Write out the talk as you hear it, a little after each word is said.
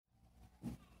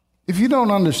If you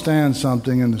don't understand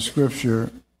something in the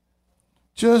scripture,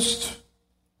 just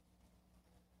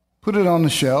put it on the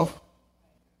shelf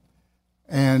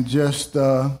and just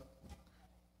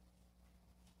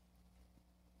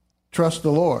trust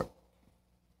the Lord.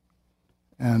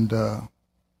 And I'm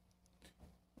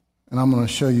going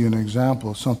to show you an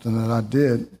example of something that I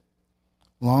did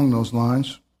along those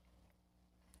lines.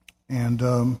 And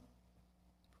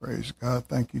praise God.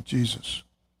 Thank you, Jesus.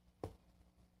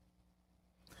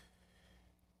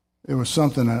 It was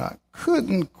something that I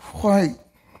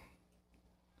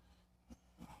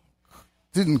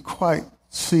didn't quite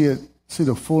see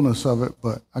the fullness of it,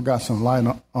 but I got some light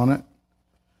on it.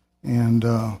 And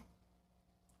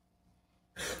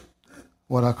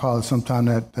what I call it, sometime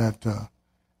that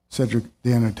Cedric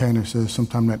the Entertainer says,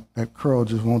 sometime that curl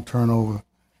just won't turn over.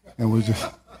 And was just,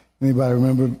 anybody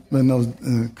remember in those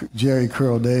Jerry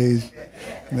Curl days?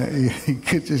 He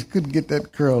just couldn't get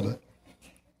that curl to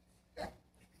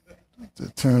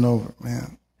turn over,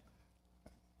 man.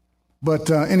 But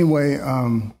anyway,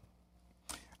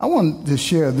 I wanted to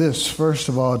share this, first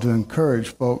of all, to encourage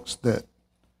folks that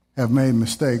have made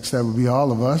mistakes. That would be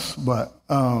all of us. But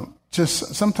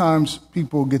just sometimes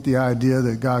people get the idea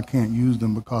that God can't use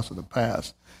them because of the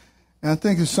past. And I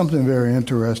think it's something very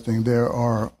interesting. There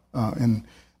are, in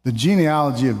the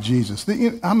genealogy of Jesus,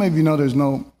 how many of you know there's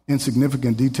no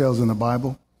insignificant details in the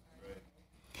Bible?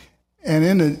 And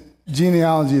in the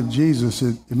genealogy of Jesus,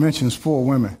 it mentions 4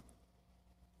 women.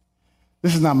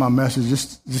 This is not my message,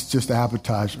 just an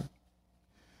appetizer.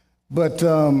 But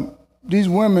these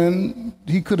women,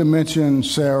 he could have mentioned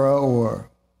Sarah or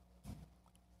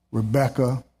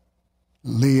Rebecca,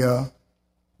 Leah,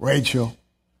 Rachel,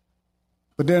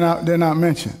 but they're not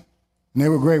mentioned. And they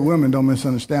were great women, don't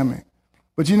misunderstand me.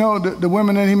 But you know the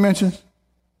women that he mentions?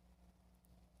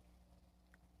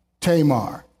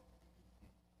 Tamar,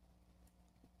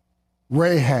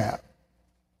 Rahab,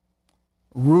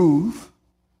 Ruth,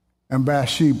 and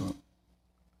Bathsheba.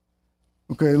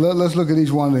 Okay, let's look at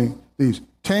each one of these.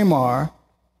 Tamar,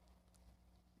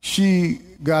 she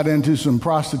got into some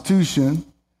prostitution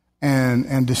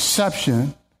and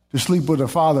deception to sleep with her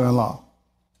father-in-law.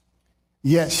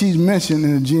 Yet she's mentioned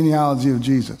in the genealogy of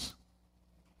Jesus.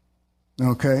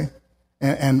 Okay?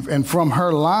 And from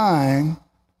her line,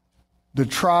 the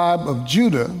tribe of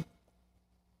Judah,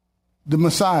 the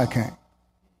Messiah came.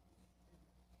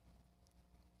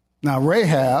 Now,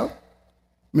 Rahab,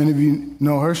 many of you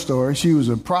know her story. She was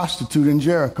a prostitute in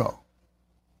Jericho.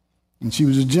 And she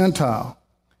was a Gentile.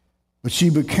 But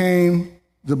she became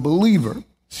the believer.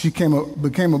 She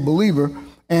became a believer,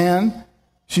 and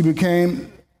she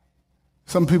became,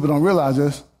 some people don't realize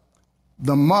this,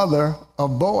 the mother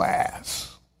of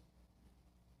Boaz.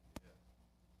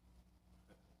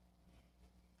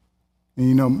 And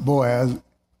you know Boaz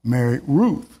married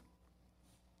Ruth.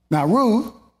 Now,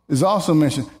 Ruth is also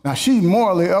mentioned. Now, she's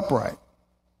morally upright,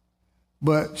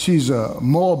 but she's a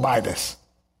Moabitess,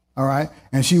 all right?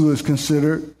 And she was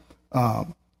considered,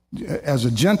 as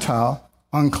a Gentile,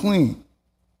 unclean.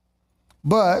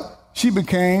 But she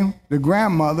became the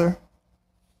grandmother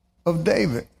of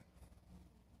David,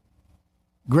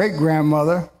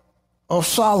 great-grandmother of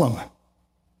Solomon.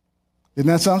 Isn't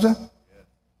that something?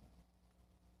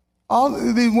 All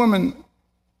these women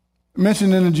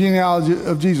mentioned in the genealogy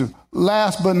of Jesus.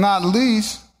 Last but not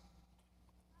least,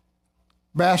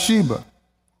 Bathsheba.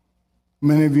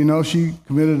 Many of you know she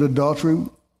committed adultery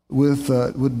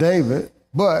with David,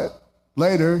 but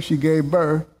later she gave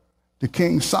birth to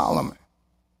King Solomon.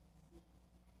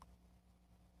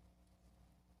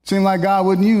 Seemed like God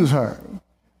wouldn't use her,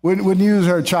 wouldn't use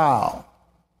her child.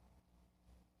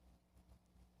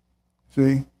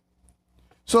 See?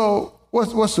 So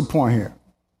what's the point here?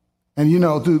 And you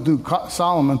know, through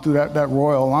Solomon, through that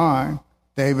royal line,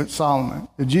 David, Solomon,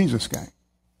 that Jesus came.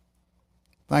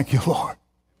 Thank you, Lord.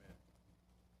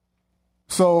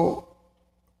 So,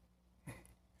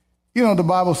 you know, the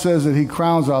Bible says that he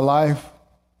crowns our life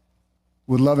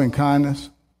with loving kindness,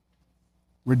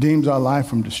 redeems our life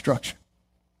from destruction.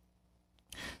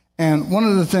 And one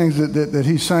of the things that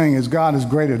he's saying is God is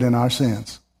greater than our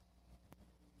sins.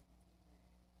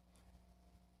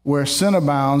 Where sin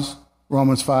abounds,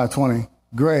 Romans 5:20,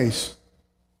 grace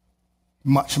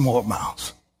much more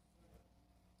abounds.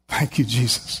 Thank you,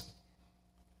 Jesus.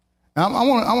 Now,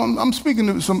 I'm speaking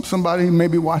to somebody who may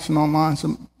be watching online,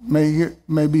 some may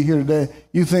be here today.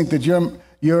 You think that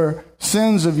your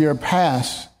sins of your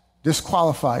past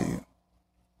disqualify you.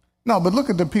 No, but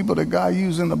look at the people that God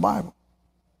used in the Bible.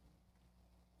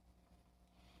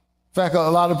 In fact, a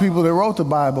lot of people that wrote the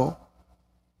Bible,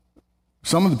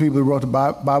 some of the people that wrote the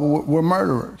Bible were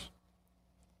murderers.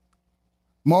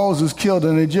 Moses killed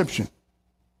an Egyptian.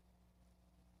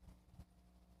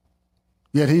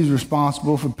 Yet he's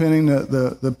responsible for penning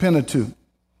the Pentateuch.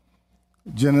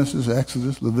 Genesis,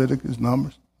 Exodus, Leviticus,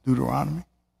 Numbers, Deuteronomy.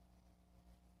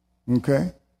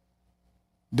 Okay?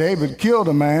 David killed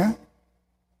a man,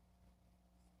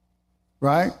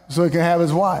 right? So he could have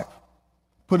his wife.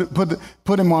 Put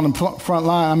him on the front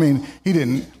line. I mean, he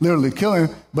didn't literally kill him,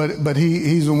 but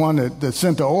he's the one that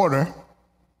sent the order,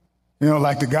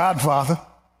 like the Godfather.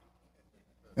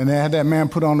 And they had that man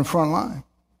put on the front line.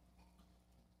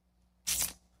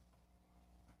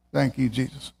 Thank you,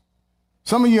 Jesus.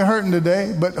 Some of you are hurting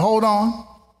today, but hold on.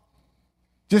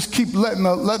 Just keep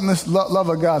letting this love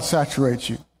of God saturate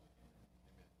you.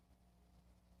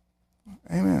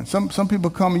 Amen. Some people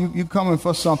come, you coming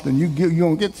for something, you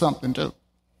gonna get something too.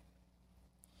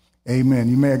 Amen.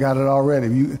 You may have got it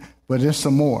already, but there's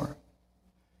some more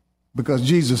because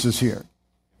Jesus is here.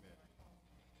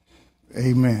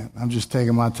 Amen. I'm just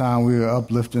taking my time. We are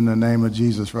uplifting the name of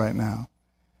Jesus right now.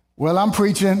 Well, I'm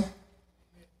preaching.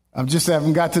 I just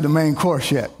haven't got to the main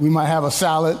course yet. We might have a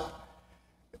salad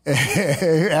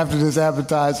after this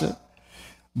appetizer,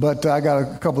 but I got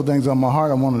a couple things on my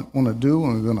heart I want to do,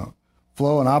 and we're going to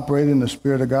flow and operate in the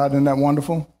Spirit of God. Isn't that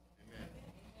wonderful?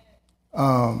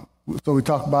 So we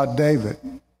talked about David.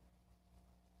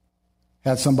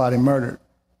 Had somebody murdered.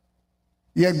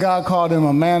 Yet God called him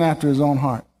a man after his own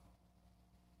heart.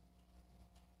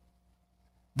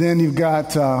 Then you've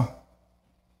got,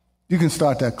 you can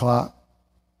start that clock.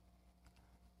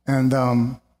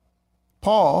 And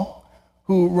Paul,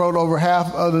 who wrote over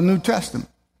half of the New Testament,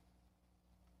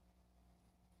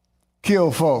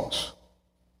 killed folks,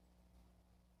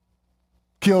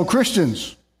 killed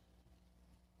Christians.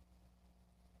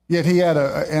 Yet he had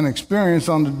an experience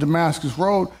on the Damascus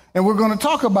Road, and we're going to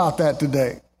talk about that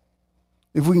today.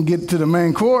 If we can get to the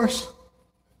main course.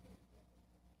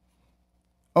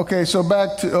 Okay, so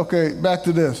back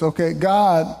to this. Okay,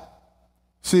 God,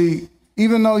 see,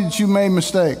 even though that you made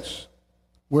mistakes,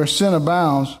 where sin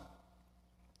abounds,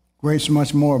 grace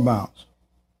much more abounds.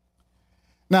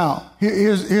 Now,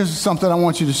 here's something I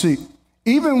want you to see.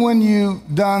 Even when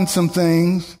you've done some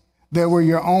things that were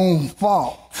your own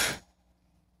fault,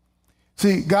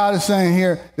 see, God is saying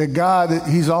here that God,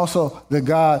 he's also the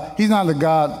God, he's not the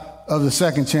God of the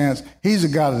second chance. He's the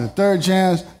God of the third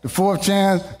chance, the fourth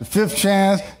chance, the fifth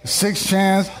chance, the sixth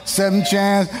chance, seventh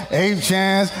chance, eighth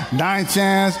chance, ninth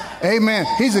chance. Amen.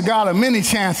 He's the God of many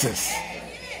chances.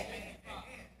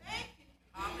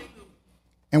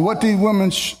 And what these women,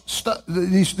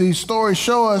 these stories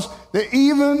show us, that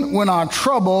even when our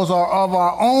troubles are of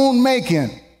our own making,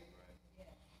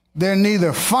 they're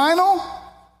neither final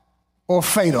or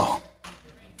fatal.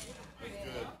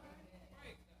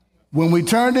 When we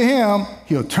turn to him,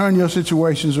 he'll turn your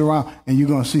situations around and you're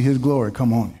going to see his glory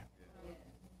come on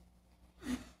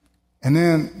you. And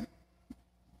then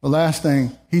the last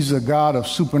thing, he's a God of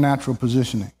supernatural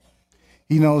positioning.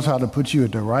 He knows how to put you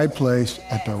at the right place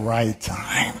at the right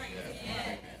time.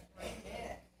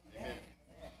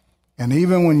 And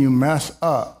even when you mess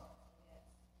up,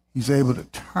 he's able to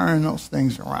turn those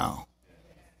things around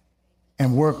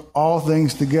and work all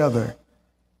things together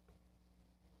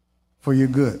for your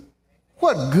good.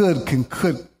 What good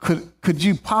could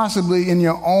you possibly in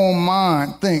your own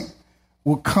mind think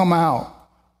will come out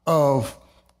of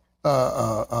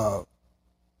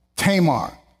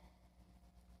Tamar?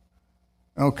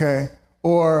 Okay,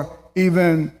 or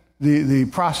even the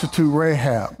prostitute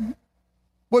Rahab.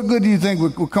 What good do you think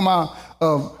would come out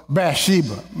of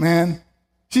Bathsheba, man?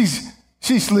 She's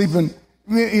sleeping,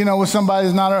 with somebody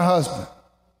who's not her husband.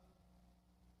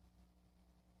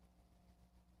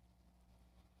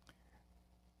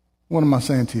 What am I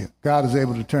saying to you? God is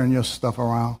able to turn your stuff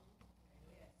around.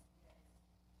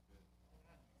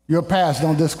 Your past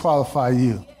don't disqualify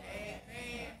you.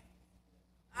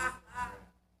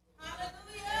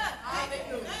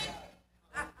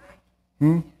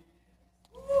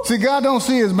 See, God don't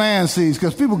see as man sees,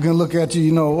 because people can look at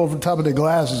you, over the top of their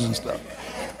glasses and stuff.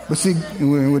 But see,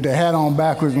 with their hat on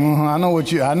backwards, I know what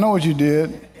you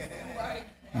did.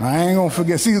 I ain't gonna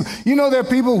forget. See, there are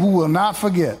people who will not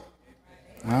forget.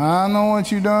 I know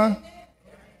what you done.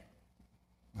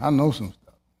 I know some stuff.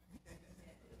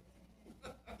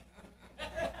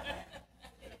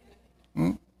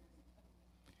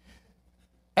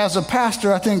 As a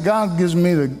pastor, I think God gives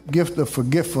me the gift of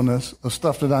forgetfulness of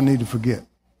stuff that I need to forget.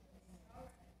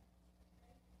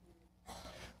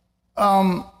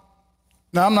 Now,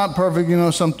 I'm not perfect.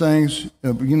 Some things,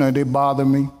 they bother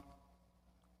me.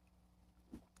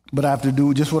 But I have to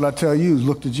do just what I tell you, is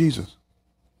look to Jesus.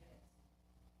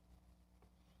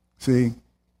 See?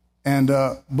 And,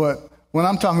 but what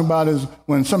I'm talking about is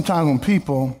when sometimes when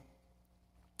people,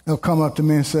 they'll come up to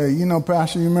me and say,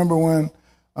 Pastor, you remember when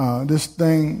this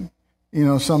thing,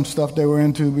 some stuff they were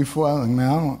into before? I was like,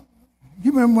 man,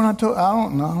 you remember when I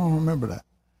don't remember that.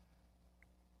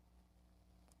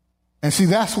 And see,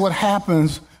 that's what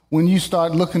happens when you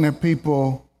start looking at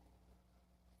people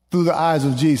through the eyes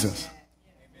of Jesus.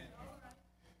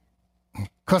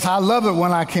 Because I love it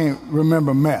when I can't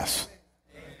remember mess.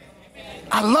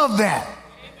 I love that.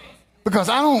 Because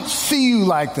I don't see you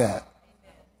like that.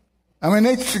 I mean,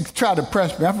 they try to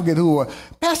press me. I forget who it was.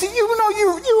 Pastor,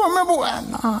 you remember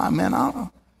what? Nah, man, I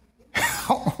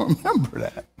don't remember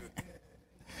that.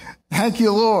 Thank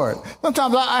you, Lord.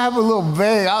 Sometimes I have a little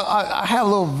vague, I have a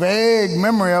little vague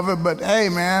memory of it, but hey,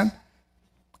 man,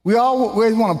 we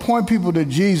always want to point people to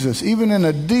Jesus, even in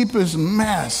the deepest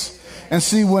mess. And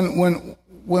see, when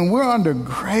we're under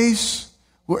grace,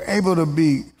 we're able to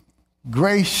be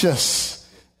gracious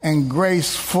and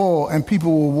graceful, and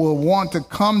people will want to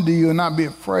come to you and not be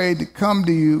afraid to come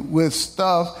to you with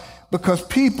stuff, because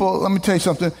people, let me tell you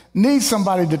something, need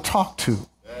somebody to talk to.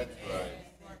 That's right.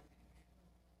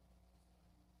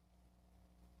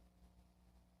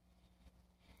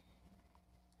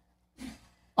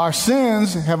 Our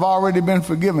sins have already been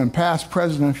forgiven, past,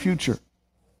 present, and future.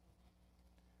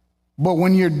 But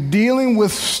when you're dealing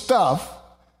with stuff,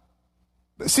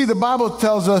 see, the Bible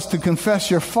tells us to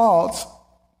confess your faults,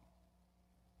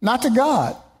 not to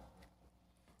God,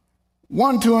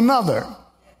 one to another.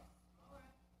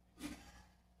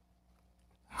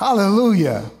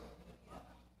 Hallelujah.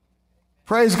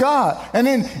 Praise God. And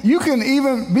then you can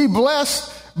even be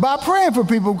blessed by praying for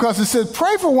people, because it says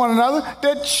pray for one another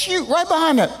that you, right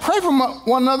behind that, pray for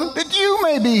one another that you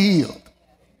may be healed.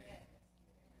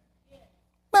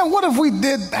 Man, what if we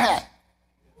did that?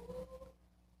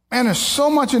 Man, there's so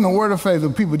much in the word of faith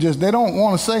that people they don't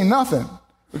want to say nothing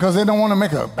because they don't want to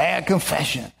make a bad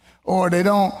confession, or they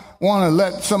don't want to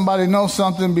let somebody know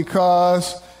something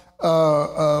because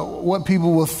what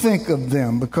people will think of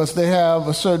them, because they have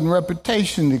a certain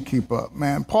reputation to keep up.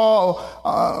 Man, Paul,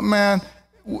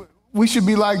 we should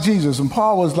be like Jesus, and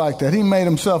Paul was like that. He made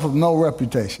himself of no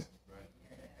reputation.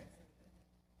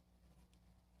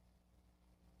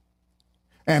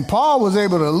 And Paul was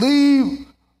able to leave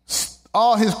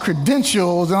all his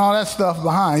credentials and all that stuff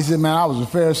behind. He said, man, I was a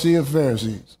Pharisee of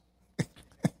Pharisees.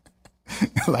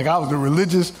 Like I was the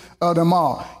religious of them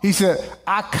all. He said,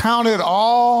 I counted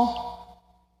all.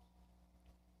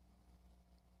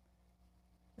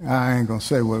 I ain't going to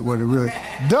say what it really.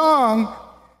 Dung.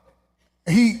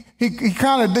 He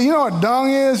kind of, you know what dung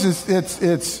is?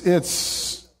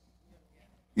 It's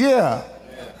yeah.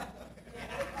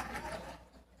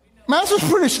 Man, that's a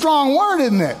pretty strong word,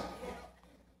 isn't it?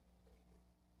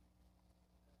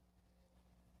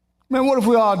 Man, what if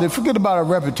we all did? Forget about our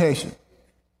reputation.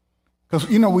 Because,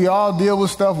 we all deal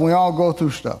with stuff, and we all go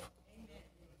through stuff.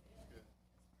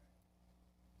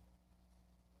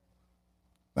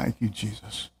 Thank you,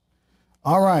 Jesus.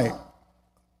 All right.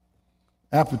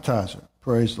 Appetizer.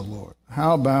 Praise the Lord.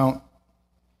 How about,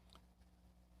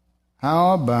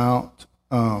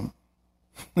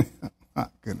 my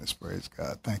goodness, praise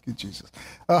God. Thank you, Jesus.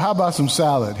 How about some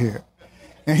salad here?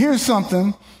 And here's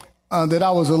something that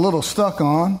I was a little stuck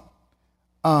on.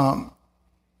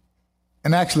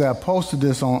 And actually, I posted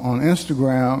this on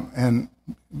Instagram. And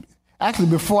actually,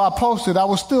 before I posted, I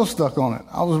was still stuck on it.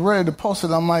 I was ready to post it.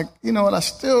 I'm like, you know what? I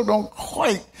still don't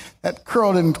quite, that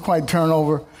curl didn't quite turn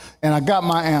over. And I got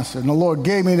my answer. And the Lord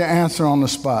gave me the answer on the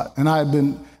spot. And I had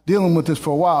been dealing with this for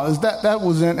a while. That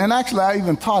was in, and actually, I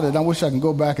even taught it. I wish I can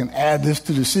go back and add this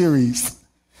to the series.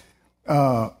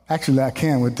 Actually, I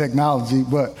can with technology.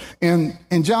 But in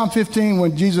John 15,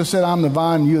 when Jesus said, I'm the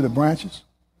vine, you're the branches.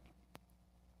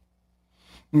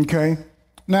 Okay.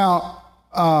 Now,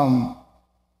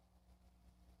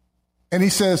 and he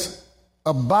says,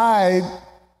 abide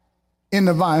in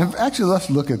the vine. Actually, let's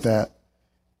look at that.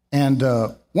 And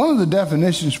one of the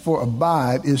definitions for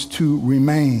abide is to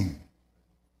remain.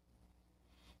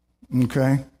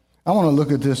 Okay. I want to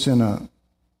look at this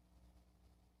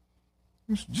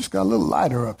just got a little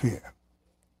lighter up here.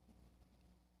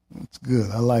 That's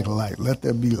good. I like light. Let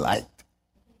there be light.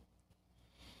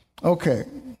 Okay.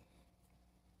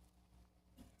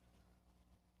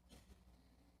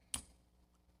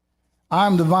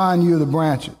 I'm the vine, you're the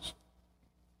branches.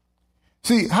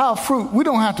 See, how fruit, we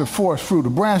don't have to force fruit. A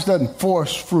branch doesn't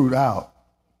force fruit out.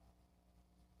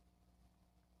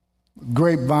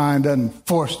 Grapevine doesn't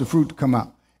force the fruit to come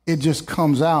out. It just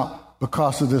comes out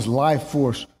because of this life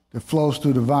force that flows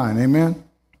through the vine. Amen?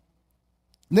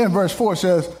 Then verse 4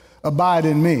 says, abide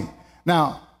in me.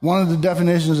 Now, one of the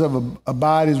definitions of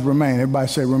abide is remain. Everybody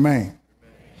say remain.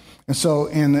 And so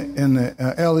in the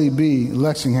LEB,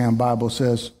 Lexingham Bible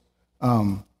says,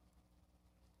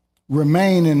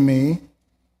 remain in me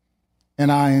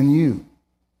and I in you.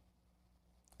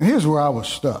 And here's where I was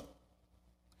stuck.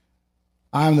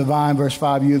 I am the vine, verse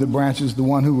 5, you are the branches, the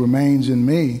one who remains in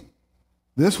me.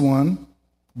 This one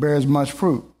bears much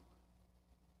fruit.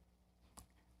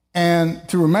 And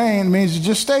to remain means to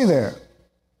just stay there.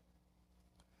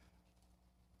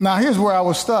 Now, here's where I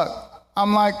was stuck.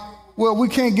 I'm like, well, we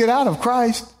can't get out of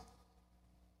Christ.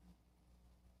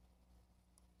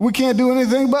 We can't do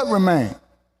anything but remain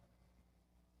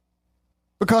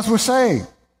because we're saved.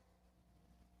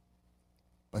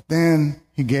 But then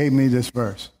he gave me this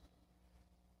verse.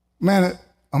 Man,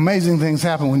 amazing things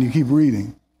happen when you keep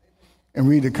reading and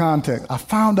read the context. I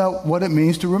found out what it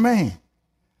means to remain.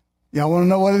 Y'all want to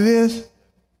know what it is?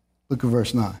 Look at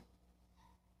verse 9.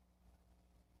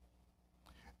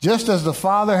 Just as the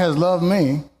Father has loved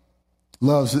me,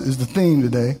 loves is the theme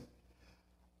today,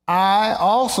 I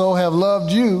also have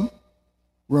loved you.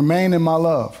 Remain in my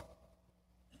love.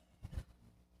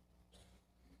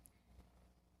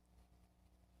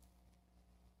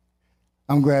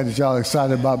 I'm glad that y'all are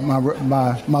excited about my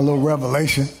little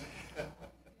revelation.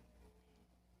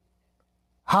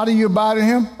 How do you abide in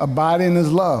him? Abide in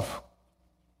his love.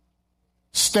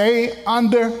 Stay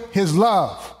under his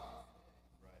love.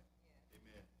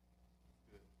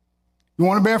 You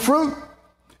want to bear fruit?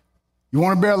 You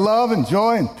want to bear love and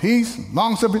joy and peace and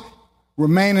long-suffering?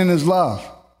 Remain in his love.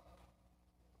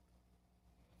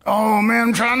 Oh, man,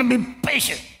 I'm trying to be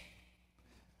patient.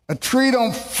 A tree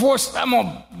don't force, I'm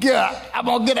gonna get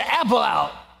an apple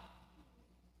out.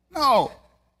 No.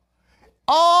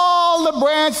 All the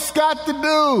branch got to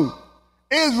do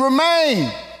is remain.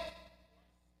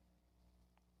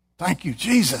 Thank you,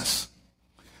 Jesus.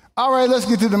 All right, let's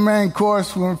get to the main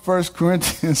course. We're in 1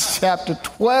 Corinthians chapter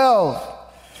 12.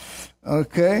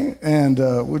 Okay, and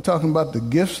we're talking about the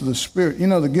gifts of the Spirit. You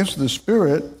know, the gifts of the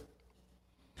Spirit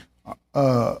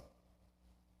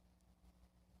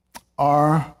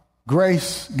are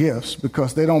grace gifts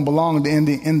because they don't belong to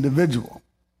any individual.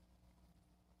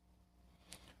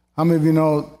 How many of you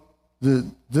know that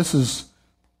this is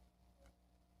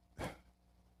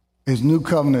new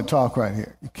covenant talk right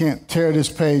here? You can't tear this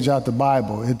page out the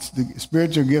Bible. It's the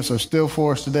spiritual gifts are still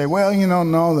for us today. Well, you know,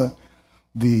 no,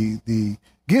 the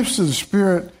gifts of the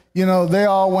Spirit, you know, they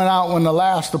all went out when the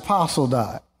last apostle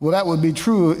died. Well, that would be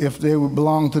true if they would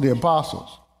belong to the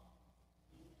apostles.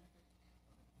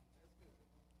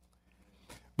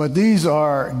 But these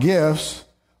are gifts,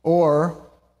 or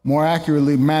more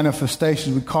accurately,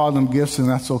 manifestations. We call them gifts, and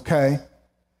that's okay.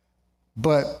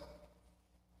 But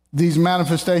these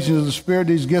manifestations of the Spirit,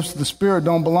 these gifts of the Spirit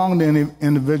don't belong to any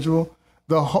individual.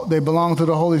 They belong to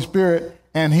the Holy Spirit,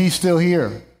 and he's still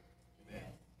here.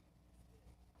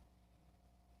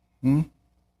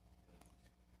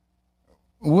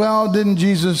 Well, didn't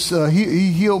Jesus,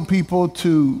 he healed people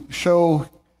to show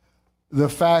the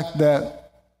fact that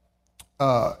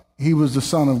he was the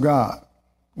Son of God?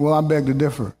 Well, I beg to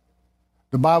differ.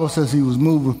 The Bible says he was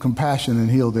moved with compassion and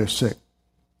healed their sick.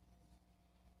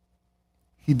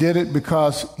 He did it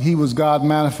because he was God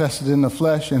manifested in the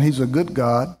flesh, and he's a good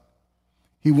God.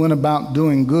 He went about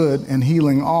doing good and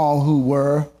healing all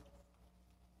who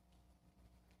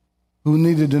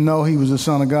needed to know he was the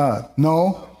Son of God.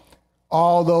 No,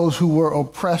 all those who were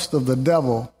oppressed of the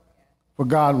devil, for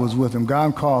God was with him.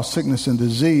 God called sickness and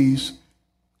disease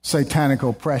satanic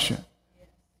oppression.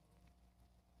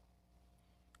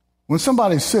 When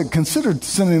somebody's sick, consider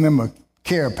sending them a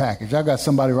care package. I got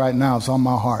somebody right now, it's on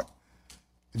my heart.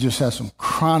 It just has some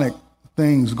chronic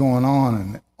things going on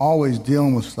and always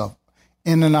dealing with stuff,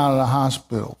 in and out of the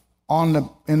hospital,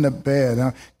 in the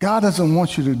bed. God doesn't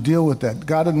want you to deal with that.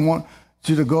 God doesn't want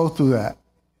you to go through that.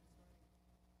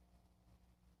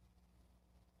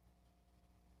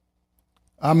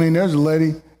 I mean, there's a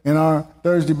lady in our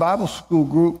Thursday Bible school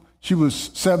group. She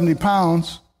was 70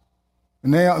 pounds,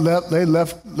 and they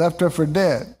left her for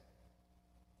dead.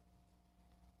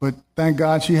 But thank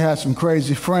God she had some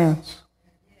crazy friends.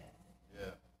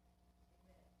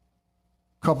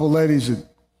 A couple ladies that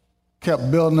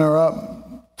kept building her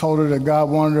up, told her that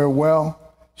God wanted her well.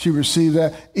 She received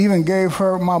that. Even gave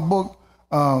her my book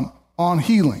on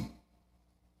healing.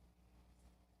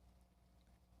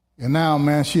 And now,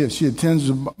 man, she attends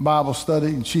a Bible study,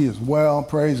 and she is well,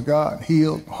 praise God,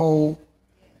 healed, whole.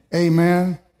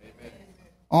 Amen.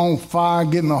 On fire,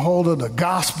 getting a hold of the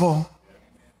gospel.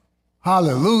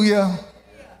 Hallelujah.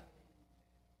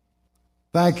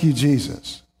 Thank you,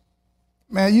 Jesus.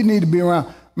 Man, you need to be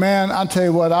around. Man, I tell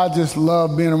you what, I just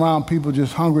love being around people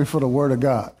just hungry for the word of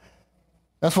God.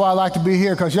 That's why I like to be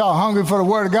here, because y'all hungry for the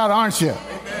word of God, aren't you?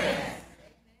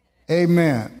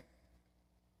 Amen.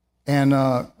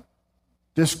 And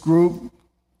this group,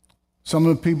 some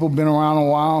of the people been around a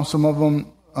while. Some of them,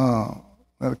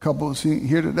 had a couple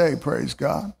here today, praise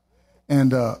God.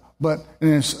 And but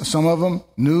some of them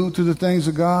new to the things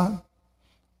of God.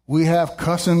 We have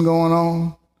cussing going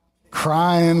on,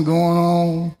 crying going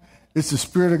on. It's the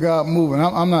Spirit of God moving.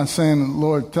 I'm not saying the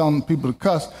Lord telling people to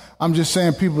cuss. I'm just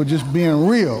saying people just being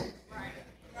real.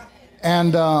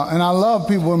 And I love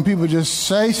people when people just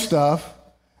say stuff.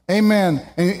 Amen.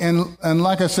 And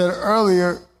like I said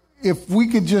earlier, if we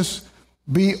could just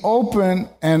be open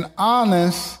and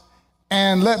honest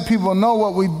and let people know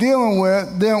what we're dealing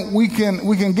with, then we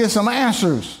can get some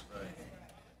answers.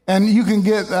 And you can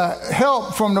get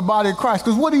help from the body of Christ.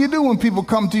 Because what do you do when people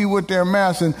come to you with their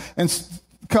mess and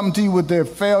come to you with their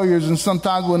failures, and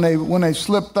sometimes when they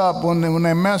slipped up, when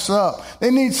they mess up,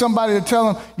 they need somebody to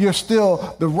tell them you're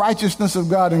still the righteousness of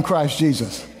God in Christ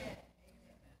Jesus.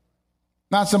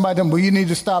 Not somebody telling them, well, you need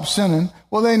to stop sinning.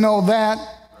 Well, they know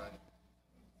that.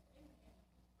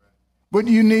 But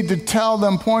you need to tell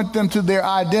them, point them to their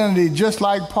identity, just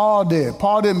like Paul did.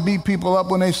 Paul didn't beat people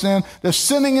up when they sinned. The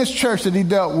sinningest church that he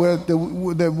dealt with,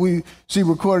 that we see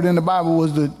recorded in the Bible,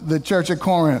 was the church at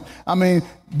Corinth. I mean,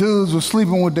 dudes were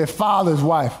sleeping with their father's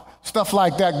wife, stuff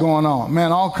like that going on.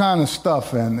 Man, all kind of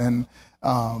stuff, and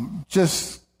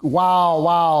just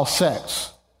wild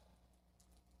sex.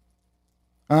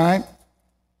 All right?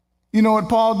 You know what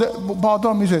Paul did? Paul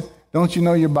told me? He said, don't you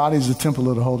know your body is the temple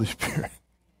of the Holy Spirit?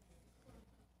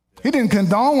 He didn't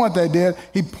condone what they did.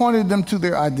 He pointed them to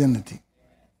their identity.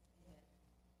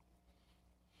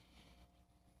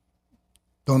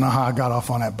 Don't know how I got off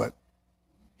on that, but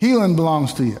healing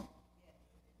belongs to you.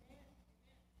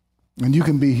 And you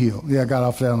can be healed. Yeah, I got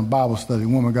off that on a Bible study. A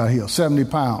woman got healed, 70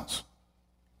 pounds.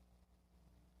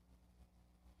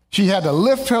 She had to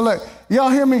lift her leg.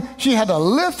 Y'all hear me? She had to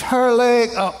lift her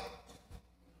leg up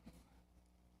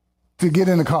to get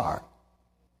in the car.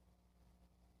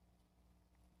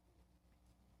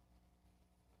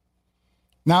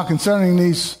 Now, concerning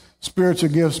these spiritual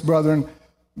gifts, brethren,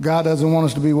 God doesn't want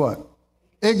us to be what?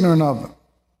 Ignorant of them.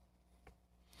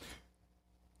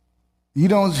 You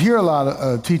don't hear a lot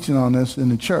of teaching on this in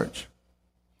the church.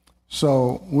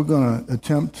 So we're going to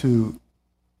attempt to,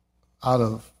 out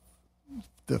of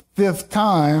the fifth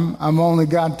time, I've only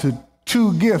got to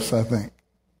 2 gifts, I think.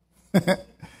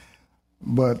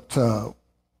 But,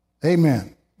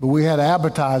 amen. But we had an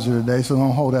appetizer today, so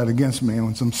don't hold that against me,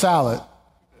 and some salad.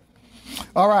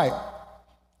 All right.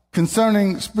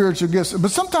 Concerning spiritual gifts.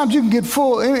 But sometimes you can get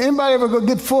full. Anybody ever go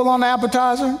get full on the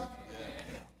appetizer?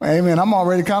 Amen. I'm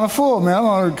already kind of full, man. I'm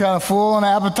already kind of full on the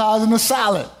appetizer and the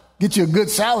salad. Get you a good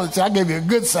salad. I gave you a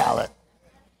good salad.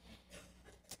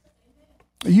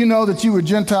 You know that you were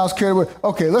Gentiles carried away.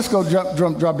 Okay, let's go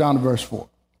drop down to verse 4.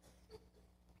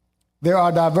 There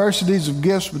are diversities of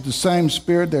gifts, but the same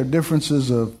Spirit. There are differences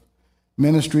of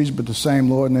ministries, but the same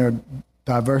Lord. And there are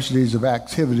diversities of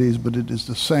activities, but it is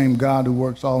the same God who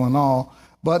works all in all.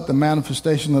 But the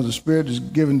manifestation of the Spirit is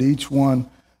given to each one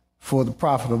for the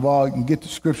profit of all. You can get the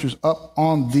scriptures up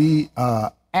on the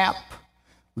app.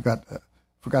 Forgot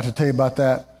to tell you about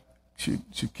that.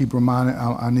 Should keep reminding.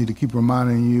 I need to keep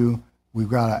reminding you. We've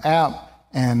got an app,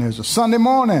 and there's a Sunday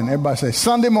morning. Everybody say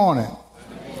Sunday morning.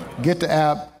 Get the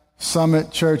app.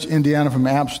 Summit Church Indiana from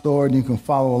the App Store, and you can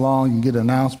follow along. You can get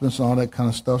announcements and all that kind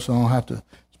of stuff, so I don't have to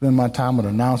spend my time with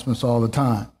announcements all the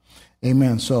time.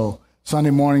 Amen. So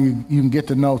Sunday morning, you can get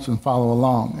the notes and follow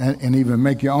along, and even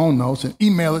make your own notes and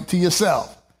email it to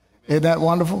yourself. Isn't that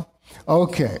wonderful?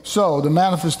 Okay. So the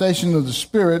manifestation of the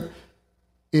Spirit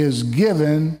is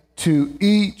given to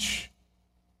each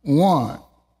one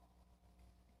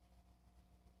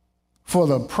for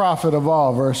the profit of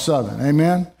all, verse 7.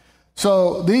 Amen.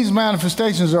 So these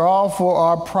manifestations are all for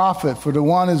our profit. For the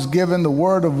one is given the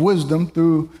word of wisdom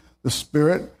through the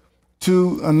Spirit,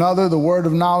 to another the word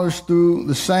of knowledge through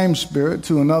the same Spirit,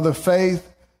 to another faith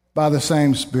by the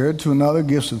same Spirit, to another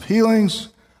gifts of healings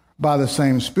by the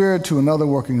same Spirit, to another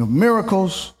working of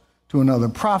miracles, to another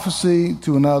prophecy,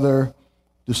 to another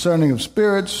discerning of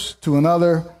spirits, to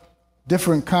another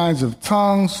different kinds of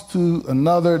tongues, to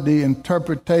another the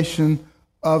interpretation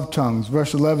of tongues.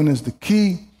 Verse 11 is the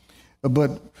key.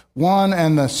 But one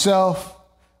and the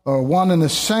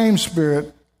same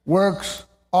Spirit works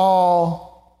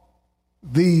all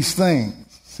these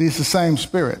things. See, it's the same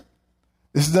Spirit.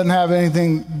 This doesn't have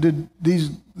anything.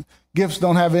 These gifts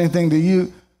don't have anything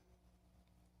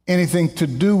to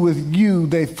do with you.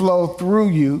 They flow through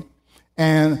you,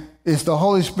 and it's the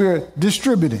Holy Spirit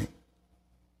distributing.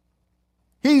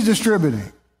 He's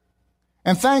distributing.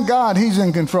 And thank God he's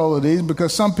in control of these,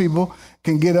 because some people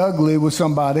can get ugly with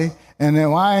somebody and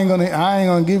then, well, I ain't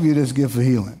gonna give you this gift of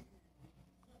healing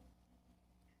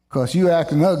because you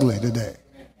acting ugly today.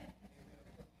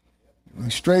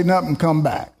 Straighten up and come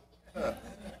back.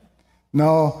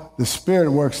 No, the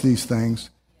Spirit works these things,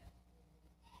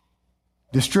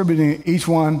 distributing each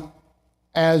one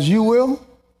as you will.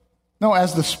 No,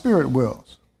 as the Spirit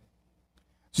wills.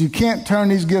 So you can't turn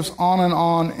these gifts on and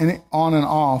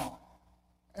off.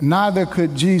 Neither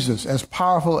could Jesus, as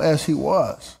powerful as he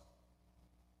was.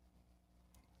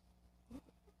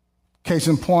 Case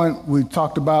in point, we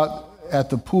talked about at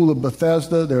the pool of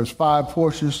Bethesda, there's 5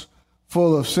 porches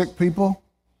full of sick people,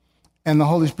 and the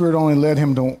Holy Spirit only led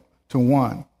him to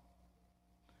one.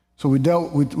 So we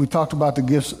talked about the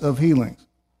gifts of healings,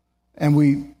 and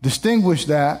we distinguished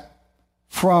that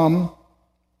from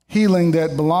healing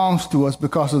that belongs to us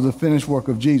because of the finished work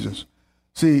of Jesus.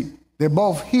 See, they're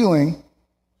both healing,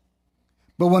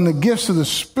 but when the gifts of the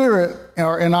Spirit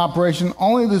are in operation,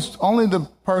 only the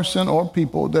person or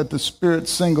people that the Spirit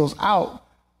singles out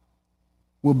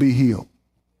will be healed.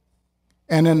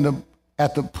 And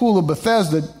at the pool of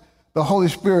Bethesda, the Holy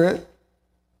Spirit,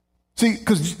 see,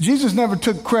 because Jesus never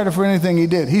took credit for anything he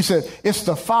did. He said, it's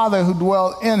the Father who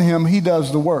dwelt in him. He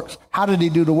does the works. How did he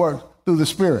do the work? Through the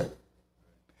Spirit.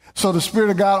 So the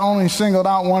Spirit of God only singled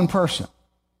out one person.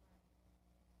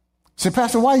 Say,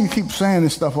 Pastor, why do you keep saying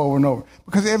this stuff over and over?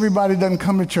 Because everybody doesn't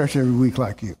come to church every week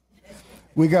like you.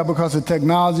 We got, because of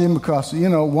technology and because,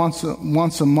 once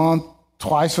a month,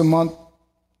 twice a month,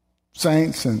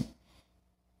 saints. And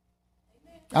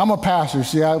I'm a pastor.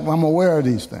 See, I'm aware of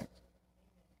these things.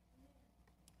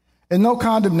 And no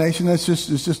condemnation. It's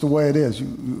just the way it is.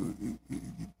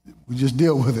 We just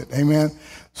deal with it. Amen.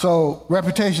 So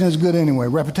reputation is good anyway.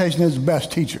 Reputation is the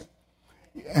best teacher.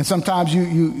 And sometimes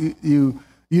you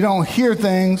don't hear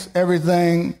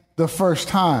everything the first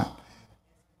time.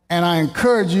 And I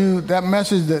encourage you, that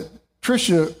message that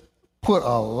Tricia put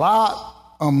a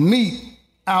lot of meat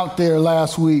out there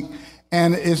last week,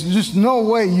 and it's just no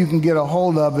way you can get a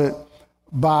hold of it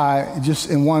by just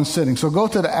in one sitting. So go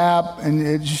to the app, and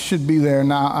it should be there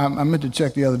now. I meant to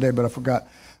check the other day, but I forgot.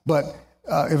 But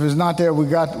if it's not there, we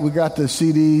got the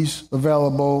CDs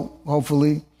available,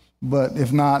 hopefully. But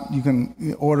if not, you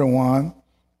can order one.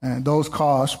 And those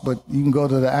cost, but you can go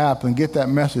to the app and get that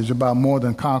message about More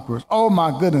Than Conquerors. Oh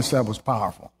my goodness, that was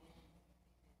powerful.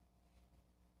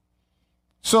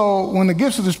 So when the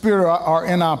gifts of the Spirit are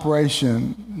in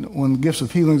operation, when the gifts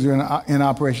of healings are in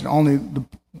operation, only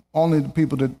the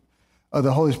people that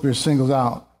the Holy Spirit singles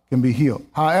out can be healed.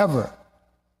 However,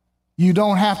 you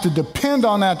don't have to depend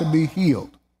on that to be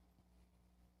healed.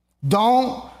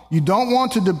 You don't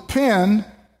want to depend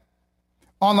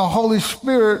on the Holy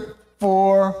Spirit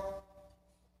for,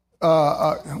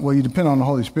 you depend on the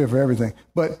Holy Spirit for everything,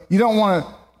 but you don't want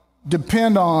to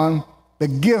depend on the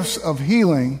gifts of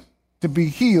healing to be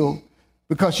healed,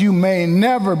 because you may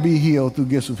never be healed through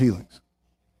gifts of healings.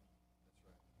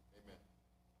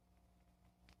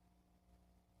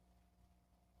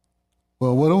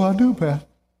 Well, what do I do, Pastor?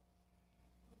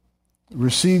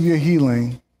 Receive your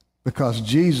healing, because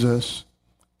Jesus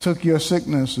took your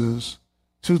sicknesses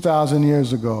 2,000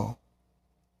 years ago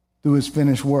through his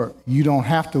finished work. You don't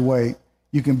have to wait.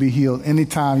 You can be healed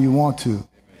anytime you want to.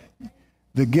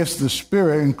 The gifts of the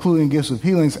Spirit, including gifts of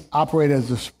healings, operate as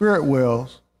the Spirit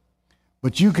wills,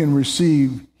 but you can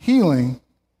receive healing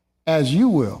as you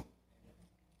will.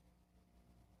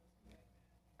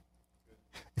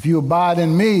 If you abide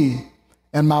in me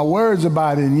and my words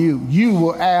abide in you, you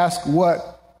will ask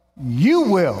what you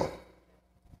will.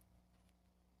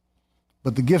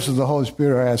 But the gifts of the Holy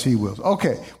Spirit are as he wills.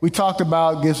 Okay, we talked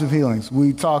about gifts of healings.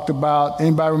 We talked about,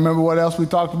 anybody remember what else we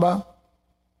talked about?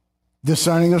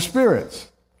 Discerning of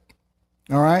spirits.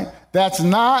 All right? That's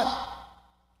not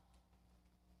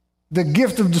the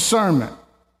gift of discernment.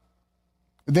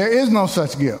 There is no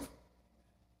such gift.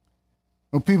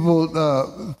 When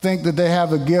people think that they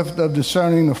have a gift of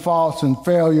discerning the faults and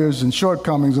failures and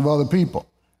shortcomings of other people.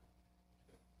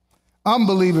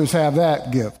 Unbelievers have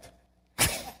that gift.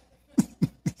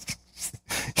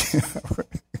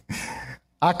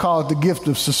 I call it the gift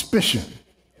of suspicion.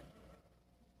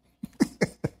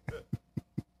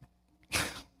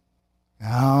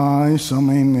 Oh,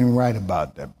 something ain't even right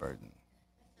about that burden.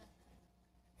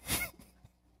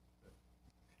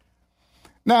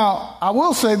 Now, I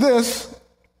will say this.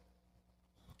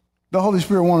 The Holy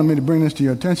Spirit wanted me to bring this to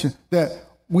your attention, that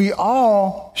we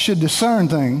all should discern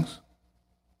things.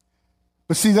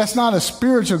 But see, that's not a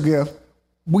spiritual gift.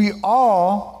 We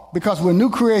all, because we're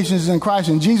new creations in Christ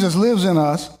and Jesus lives in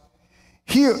us,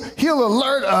 he'll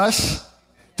alert us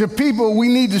to people we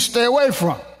need to stay away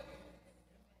from.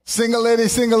 Single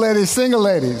ladies, single ladies, single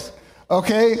ladies.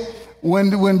 Okay?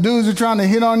 When dudes are trying to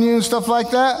hit on you and stuff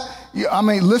like that,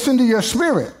 listen to your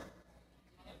spirit.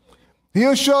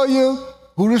 He'll show you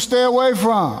who to stay away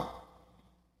from.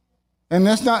 And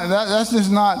that's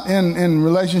just not in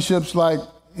relationships like,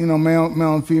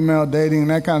 male and female dating and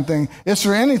that kind of thing. It's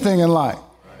for anything in life.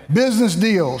 Right. Business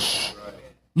deals. Right.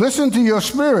 Listen to your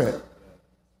spirit.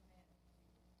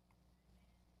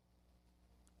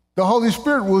 The Holy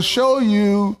Spirit will show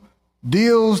you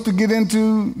deals to get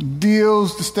into,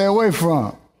 deals to stay away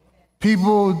from,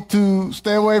 people to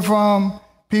stay away from,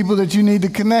 people that you need to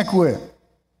connect with.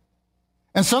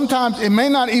 And sometimes it may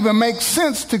not even make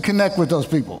sense to connect with those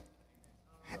people.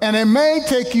 And it may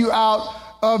take you out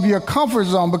of your comfort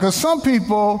zone, because some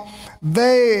people,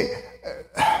 they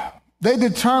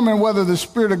determine whether the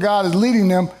Spirit of God is leading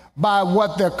them by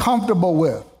what they're comfortable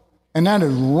with. And that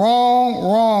is wrong,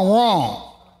 wrong, wrong.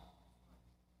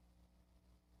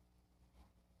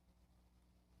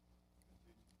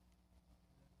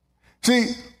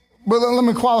 See, but let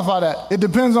me qualify that. It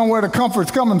depends on where the comfort's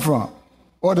coming from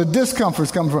or the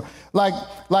discomfort's coming from. Like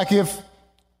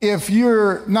if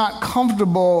you're not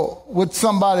comfortable with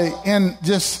somebody and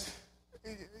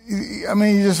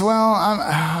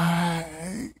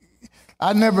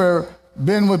I've never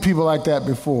been with people like that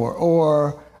before,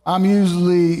 or I'm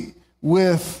usually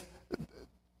with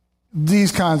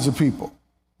these kinds of people.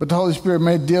 But the Holy Spirit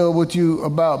may deal with you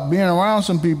about being around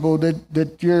some people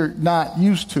that you're not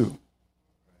used to.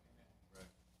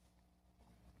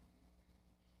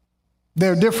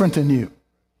 They're different than you.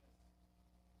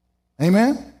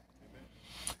 Amen?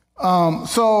 But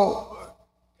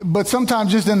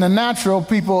sometimes just in the natural,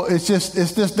 people, it's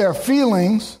just their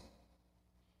feelings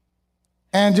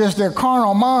and just their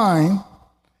carnal mind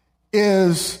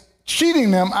is cheating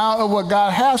them out of what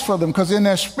God has for them, because in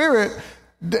their spirit,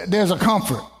 there's a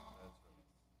comfort.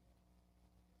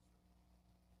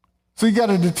 So you got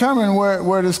to determine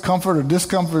where this comfort or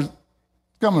discomfort is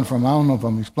coming from. I don't know if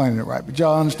I'm explaining it right, but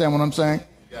y'all understand what I'm saying?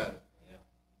 You got it. Yeah.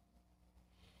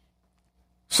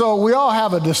 So we all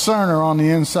have a discerner on the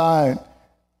inside.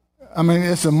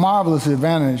 It's a marvelous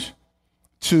advantage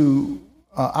to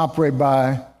operate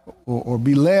by or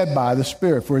be led by the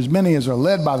Spirit. For as many as are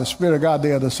led by the Spirit of God,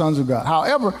 they are the sons of God.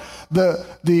 However,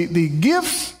 the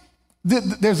gifts,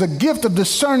 there's a gift of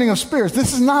discerning of spirits.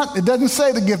 It doesn't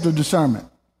say the gift of discernment.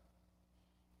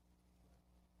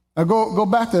 Now go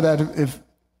back to that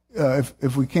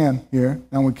if we can here.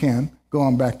 Now we can. Go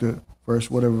on back to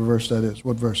whatever verse that is.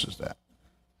 What verse is that?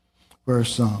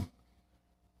 Verse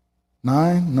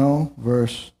 9? No,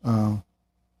 verse...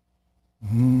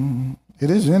 it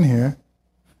is in here.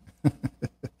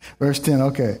 Verse 10,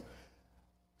 okay.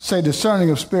 Say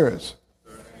discerning of spirits.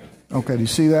 Okay, do you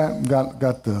see that?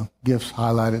 Got the gifts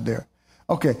highlighted there.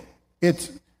 Okay,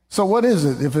 so what is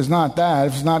it? If it's not that,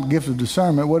 if it's not gift of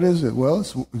discernment, what is it? Well,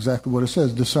 it's exactly what it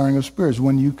says, discerning of spirits.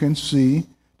 When you can see,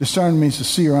 discern means to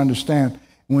see or understand.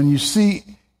 When you see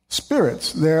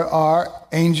spirits, there are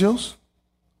angels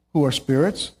who are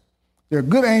spirits. There are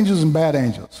good angels and bad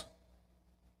angels.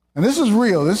 And this is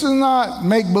real. This is not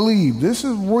make-believe. This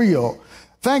is real.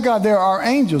 Thank God there are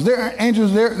angels. There are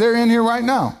angels, they're in here right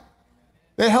now.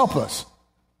 They help us.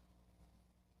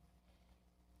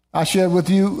 I shared with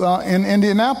you in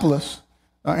Indianapolis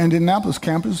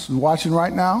campus is watching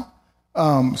right now.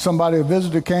 A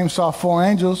visitor came, saw 4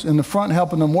 angels in the front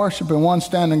helping them worship, and one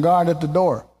standing guard at the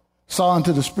door. Saw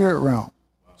into the spirit realm.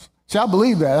 See, I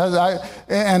believe that.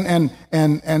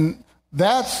 And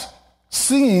that's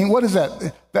seeing, what is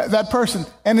that? That person.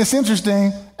 And it's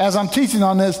interesting, as I'm teaching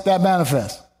on this, that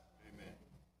manifests. Amen.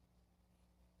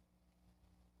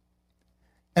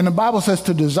 And the Bible says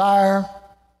to desire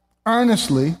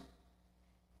earnestly,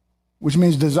 which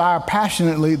means desire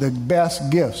passionately, the best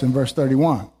gifts in verse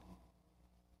 31.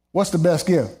 What's the best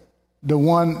gift? The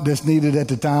one that's needed at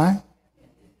the time.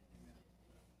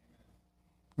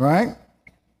 Right?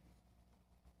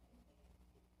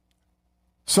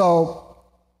 So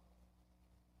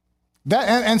that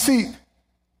and see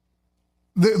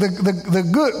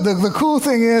the cool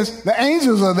thing is the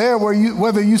angels are there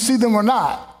whether you see them or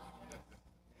not.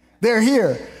 They're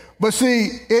here. But see,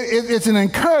 it's an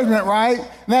encouragement, right?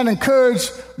 And that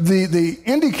encouraged the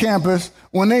Indy campus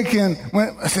when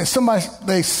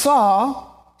they saw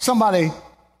some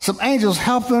angels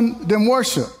helping them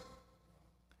worship.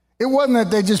 It wasn't that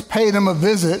they just paid them a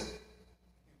visit.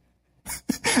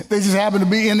 They just happened to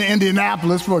be in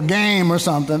Indianapolis for a game or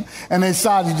something, and they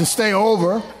decided to stay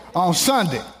over on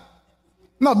Sunday.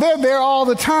 No, they're there all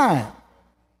the time.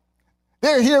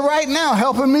 They're here right now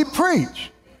helping me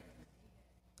preach.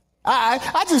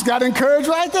 I just got encouraged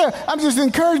right there. I'm just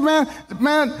encouraged, man.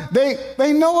 Man,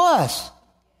 they know us.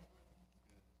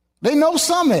 They know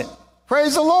Summit.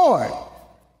 Praise the Lord.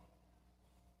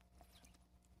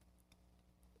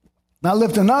 Not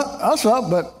lifting us up,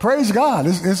 but praise God.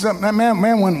 It's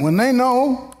man, when they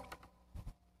know,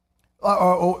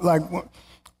 like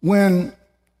when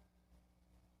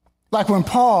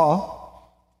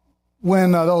Paul,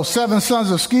 when those 7 sons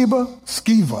of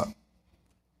Sceva,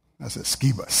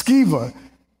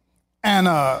 and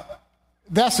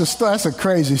that's a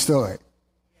crazy story,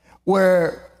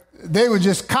 where they were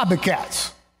just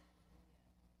copycats.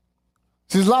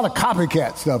 See, there's a lot of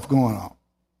copycat stuff going on.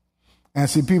 And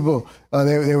see, people,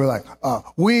 they were like,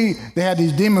 they had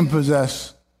these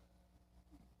demon-possessed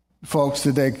folks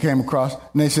that they came across,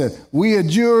 and they said, we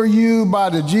adjure you by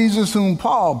the Jesus whom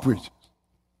Paul preaches.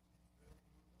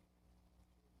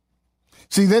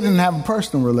 See, they didn't have a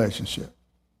personal relationship.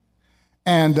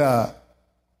 And the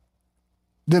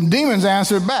demons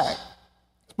answered back,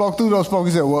 spoke through those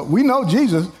folks and said, well, we know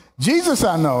Jesus. Jesus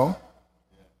I know.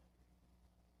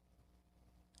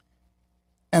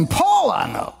 And Paul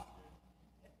I know.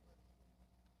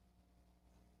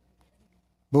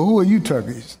 But who are you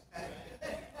turkeys?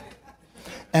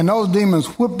 And those demons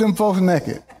whipped them folks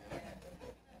naked.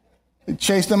 They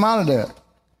chased them out of there.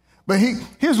 But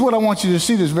here's what I want you to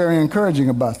see that's very encouraging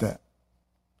about that.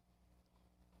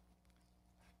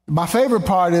 My favorite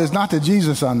part is not the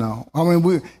Jesus I know. I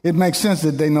mean, it makes sense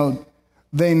that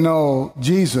they know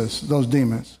Jesus, those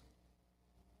demons.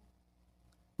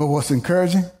 But what's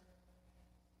encouraging?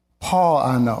 Paul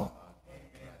I know.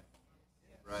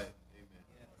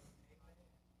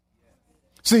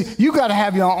 See, you got to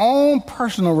have your own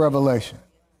personal revelation.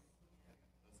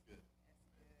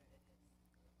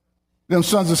 Them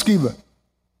sons of Sceva.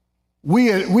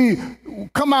 We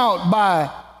come out by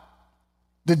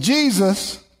the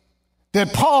Jesus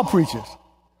that Paul preaches.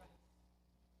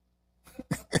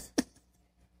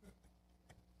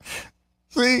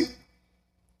 See,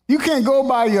 you can't go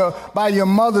by your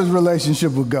mother's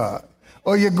relationship with God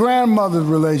or your grandmother's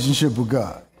relationship with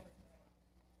God.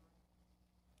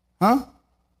 Huh?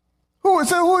 Who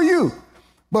are you?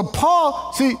 But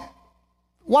Paul, see,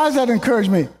 why does that encourage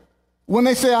me? When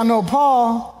they say I know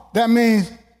Paul, that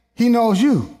means he knows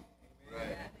you.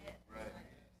 Right.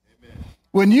 Amen.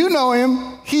 When you know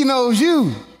him, he knows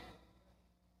you.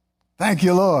 Thank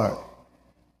you, Lord.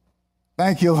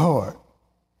 Thank you, Lord.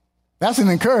 That's an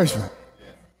encouragement.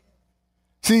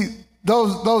 See,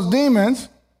 those demons,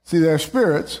 see, they're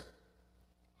spirits.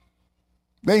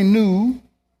 They knew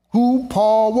who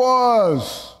Paul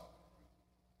was.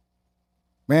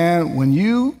 Man, when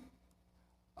you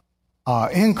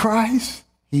are in Christ,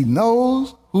 he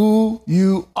knows who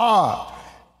you are.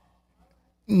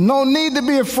 No need to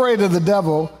be afraid of the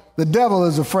devil. The devil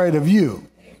is afraid of you.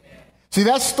 See,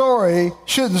 that story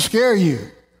shouldn't scare you.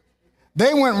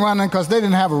 They went running because they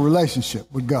didn't have a relationship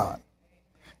with God.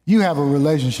 You have a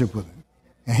relationship with him,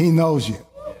 and he knows you.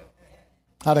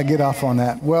 How'd I get off on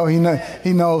that? Well, he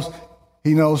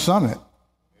knows Summit.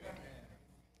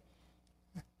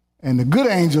 And the good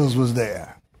angels was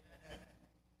there.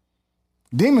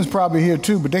 Demons probably here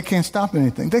too, but they can't stop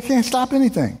anything. They can't stop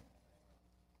anything.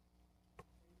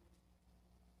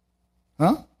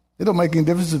 Huh? It don't make any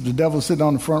difference if the devil's sitting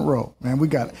on the front row. Man, we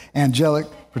got angelic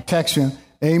protection.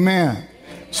 Amen.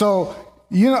 So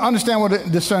you understand what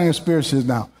discerning of spirits is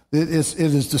now. It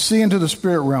is to see into the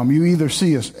spirit realm. You either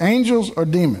see as angels or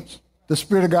demons. The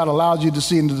Spirit of God allows you to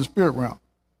see into the spirit realm.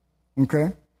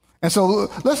 Okay? And so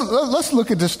let's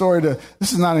look at this story.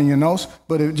 This is not in your notes,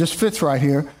 but it just fits right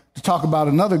here to talk about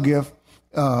another gift.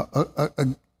 Yes,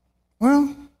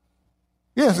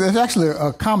 it's actually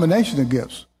a combination of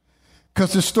gifts.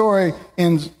 Because the story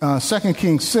in 2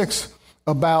 Kings 6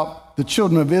 about the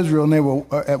children of Israel, and they were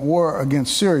at war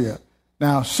against Syria.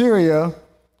 Now, Syria,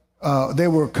 they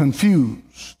were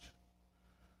confused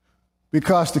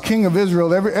because the king of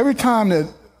Israel, every time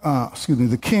that,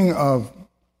 the king of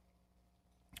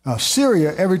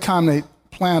Syria, every time they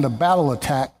planned a battle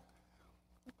attack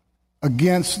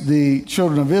against the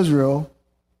children of Israel,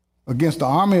 against the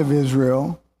army of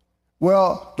Israel,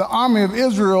 well, the army of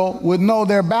Israel would know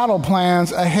their battle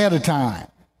plans ahead of time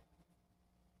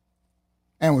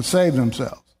and would save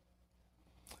themselves.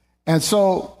 And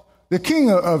so the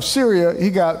king of Syria, he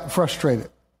got frustrated.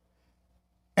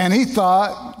 And he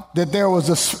thought that there was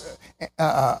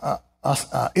a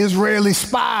Israeli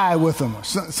spy with him,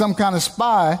 some kind of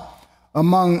spy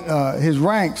among his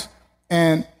ranks.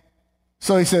 And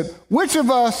so he said, which of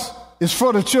us is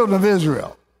for the children of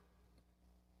Israel?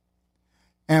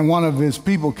 And one of his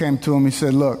people came to him. He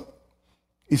said, look,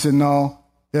 he said, no,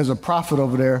 there's a prophet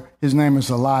over there. His name is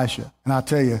Elisha. And I'll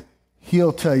tell you,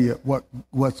 he'll tell you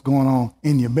what's going on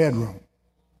in your bedroom.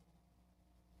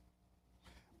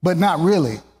 But not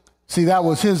really. See, that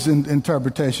was his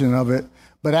interpretation of it.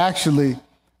 But actually,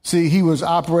 see, he was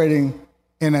operating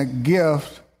in a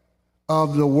gift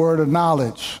of the word of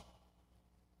knowledge,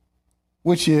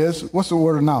 which is, what's the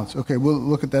word of knowledge? Okay, we'll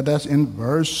look at that. That's in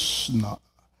verse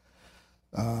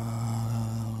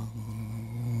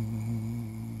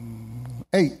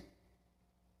 8.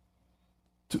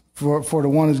 For the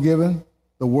one is given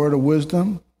the word of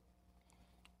wisdom,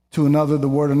 to another the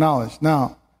word of knowledge.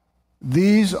 Now,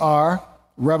 these are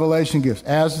revelation gifts,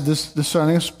 as this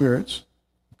discerning of spirits.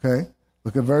 Okay,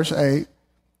 look at verse 8.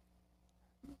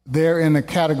 They're in the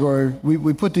category,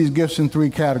 we put these gifts in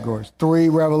 3 categories. 3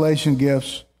 revelation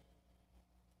gifts,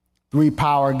 3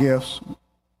 power gifts,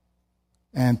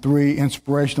 and 3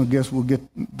 inspirational gifts. We'll get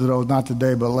to those not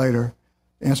today, but later.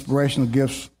 Inspirational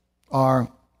gifts are,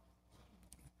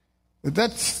 did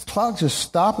that clock just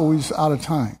stop or are we just out of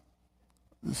time?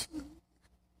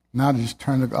 Now they just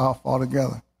turned it off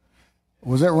altogether.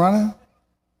 Was that running?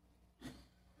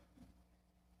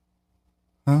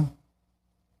 Huh?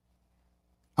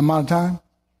 I'm out of time?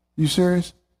 You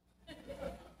serious?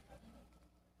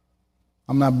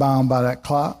 I'm not bound by that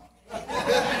clock.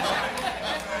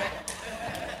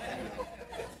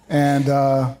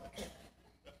 And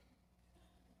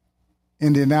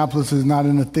Indianapolis is not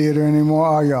in the theater anymore,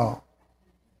 are y'all?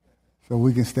 So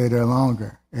we can stay there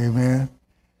longer. Amen.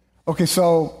 Okay,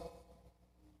 so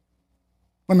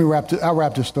I'll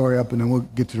wrap this story up and then we'll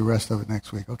get to the rest of it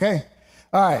next week, okay?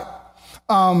 All right.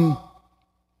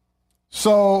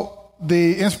 So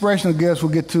the inspirational gifts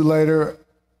we'll get to later.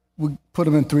 We put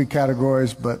them in 3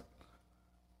 categories, but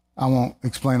I won't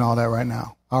explain all that right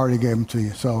now. I already gave them to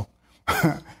you, so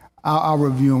I'll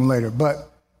review them later. But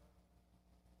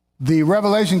the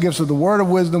revelation gifts of the word of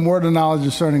wisdom, word of knowledge,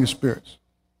 discerning of spirits.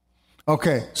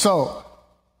 Okay, so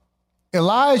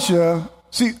Elijah,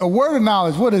 see, a word of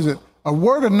knowledge, what is it? A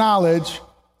word of knowledge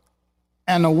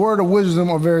and a word of wisdom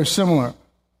are very similar.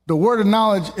 The word of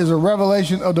knowledge is a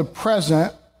revelation of the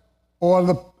present or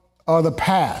the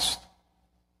past.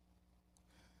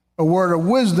 A word of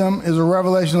wisdom is a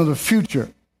revelation of the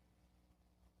future.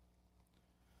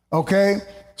 Okay?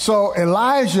 So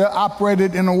Elijah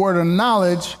operated in a word of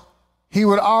knowledge. He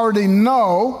would already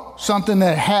know something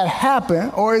that had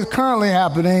happened or is currently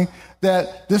happening,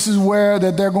 that this is where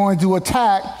that they're going to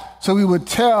attack. So he would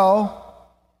tell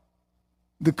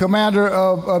the commander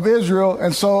of Israel,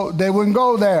 and so they wouldn't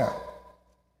go there.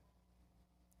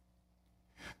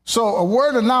 So a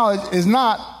word of knowledge is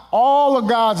not all of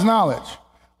God's knowledge.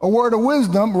 A word of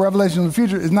wisdom, revelation of the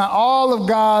future, is not all of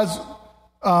God's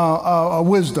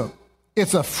wisdom.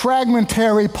 It's a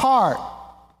fragmentary part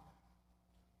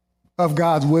of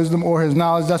God's wisdom or his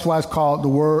knowledge. That's why it's called the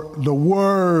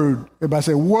word. Everybody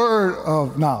say word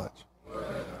of knowledge.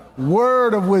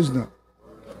 Word of wisdom.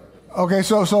 Okay,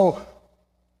 so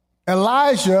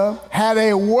Elijah had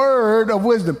a word of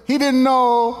wisdom. He didn't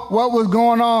know what was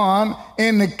going on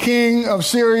in the king of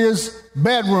Syria's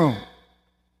bedroom.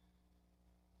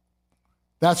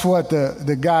 That's what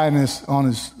the guy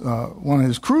on one of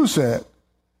his crew said.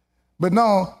 But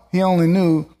no, he only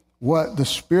knew what the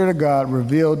Spirit of God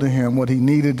revealed to him, what he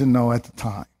needed to know at the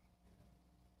time.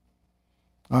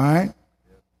 All right?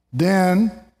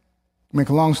 Then, make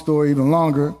a long story even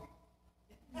longer,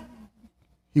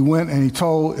 he went and he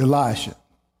told Elisha.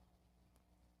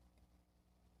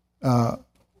 Back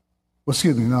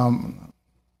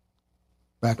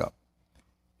up.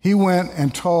 He went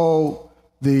and told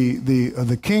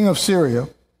the king of Syria,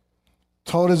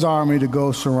 told his army to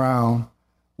go surround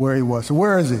where he was. So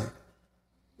where is he?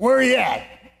 Where are you at?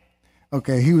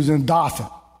 Okay, he was in Dothan.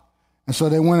 And so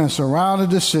they went and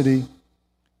surrounded the city.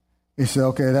 He said,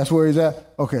 okay, that's where he's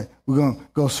at. Okay, we're going to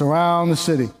go surround the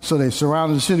city. So they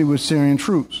surrounded the city with Syrian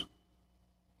troops.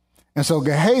 And so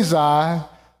Gehazi,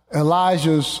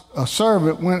 Elijah's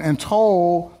servant, went and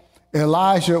told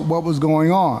Elijah what was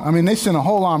going on. I mean, they sent a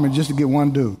whole army just to get one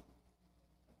dude.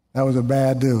 That was a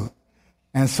bad dude.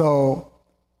 And so,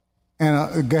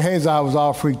 Gehazi was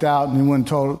all freaked out, and he went and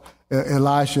told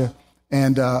Elisha,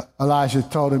 and Elisha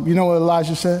told him, you know what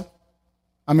Elisha said?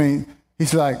 I mean,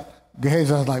 he's like,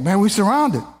 Gehazi was like, man, we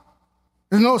surrounded.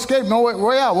 There's no escape, no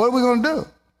way out. What are we going to do?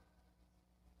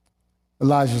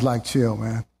 Elijah's like, chill,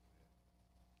 man.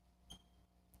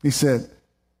 He said,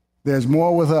 there's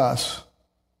more with us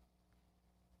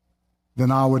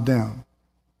than are with them.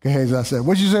 Gehazi said,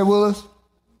 what'd you say, Willis?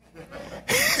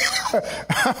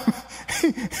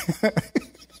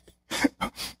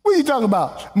 What are you talking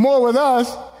about? More with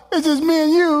us? it's just me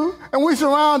and you, and we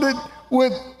surrounded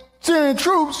with Syrian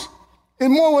troops,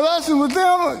 and more with us than with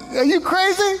them. Are you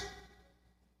crazy?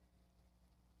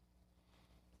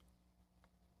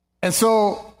 And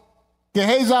so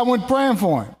Gehazi went praying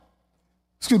for him.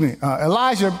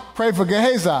 Elijah prayed for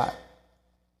Gehazi.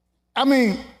 I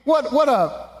mean, what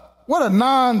a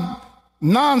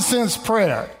nonsense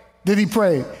prayer did he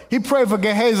pray? He prayed for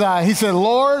Gehazi. He said,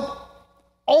 Lord,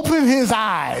 open his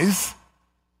eyes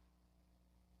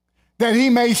that he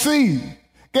may see.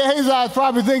 Gehazi is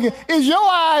probably thinking, it's your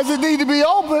eyes that need to be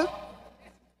open.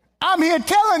 I'm here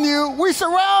telling you, we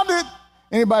surrounded.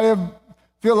 Anybody ever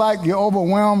feel like you're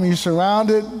overwhelmed, you're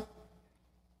surrounded,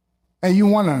 and you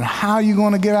wondering how you're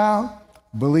going to get out?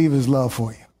 Believe his love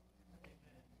for you.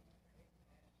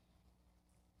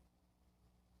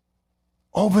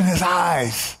 Open his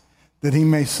eyes that he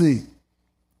may see.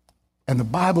 And the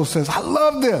Bible says, I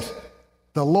love this.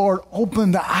 The Lord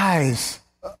opened the eyes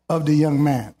of the young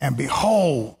man, and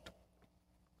behold,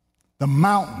 the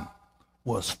mountain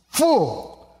was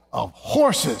full of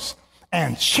horses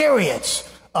and chariots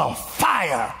of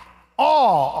fire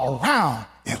all around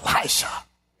Elisha.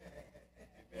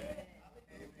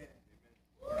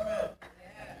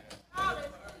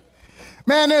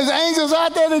 Man, there's angels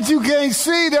out there that you can't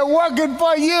see. They're working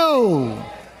for you.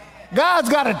 God's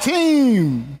got a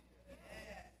team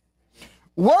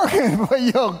working for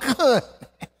your good.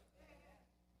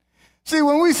 See,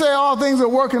 when we say all things are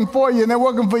working for you and they're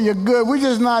working for your good, we're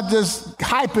just not just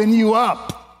hyping you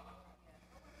up.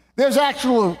 There's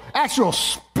actual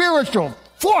spiritual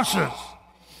forces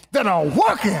that are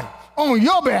working on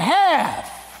your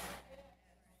behalf.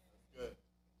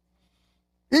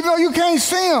 Even though you can't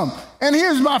see them. And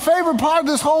here's my favorite part of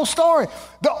this whole story.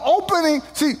 The opening,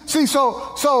 so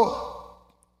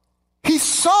he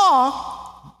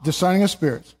saw discerning of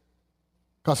spirits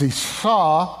because he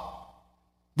saw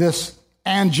this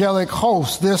angelic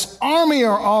host, this army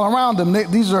are all around them.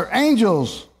 These are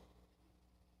angels.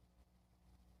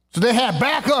 So they had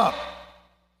backup.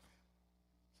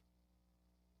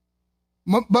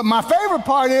 But my favorite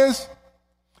part is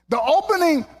the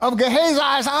opening of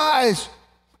Gehazi's eyes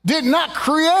did not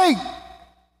create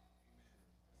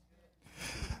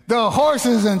the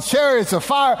horses and chariots of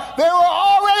fire. They were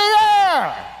already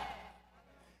there.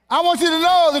 I want you to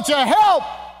know that your help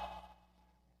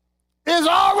is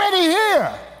already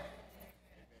here.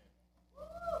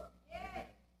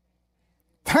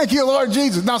 Thank you, Lord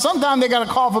Jesus. Now, sometimes they got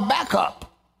to call for backup.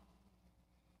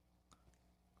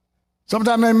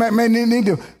 Sometimes they may need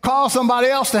to call somebody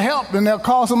else to help, and they'll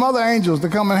call some other angels to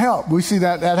come and help. We see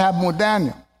that happened with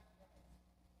Daniel,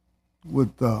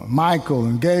 with Michael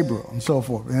and Gabriel and so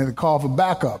forth. And they call for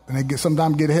backup, and they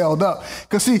sometimes get held up.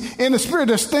 Because, see, in the spirit,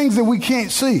 there's things that we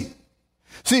can't see.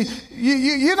 See,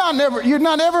 you're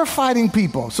not ever fighting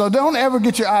people, so don't ever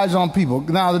get your eyes on people.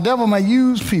 Now, the devil may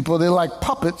use people. They're like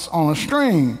puppets on a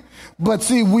string. But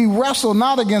see, we wrestle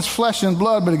not against flesh and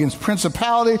blood, but against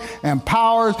principality and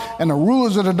powers and the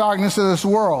rulers of the darkness of this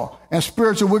world and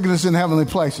spiritual wickedness in heavenly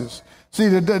places. See,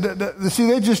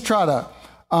 they just try to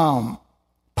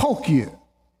poke you.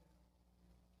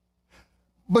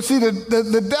 But see,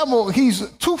 the devil, he's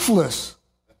toothless.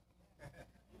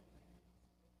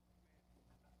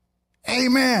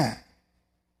 Amen.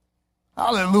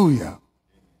 Hallelujah.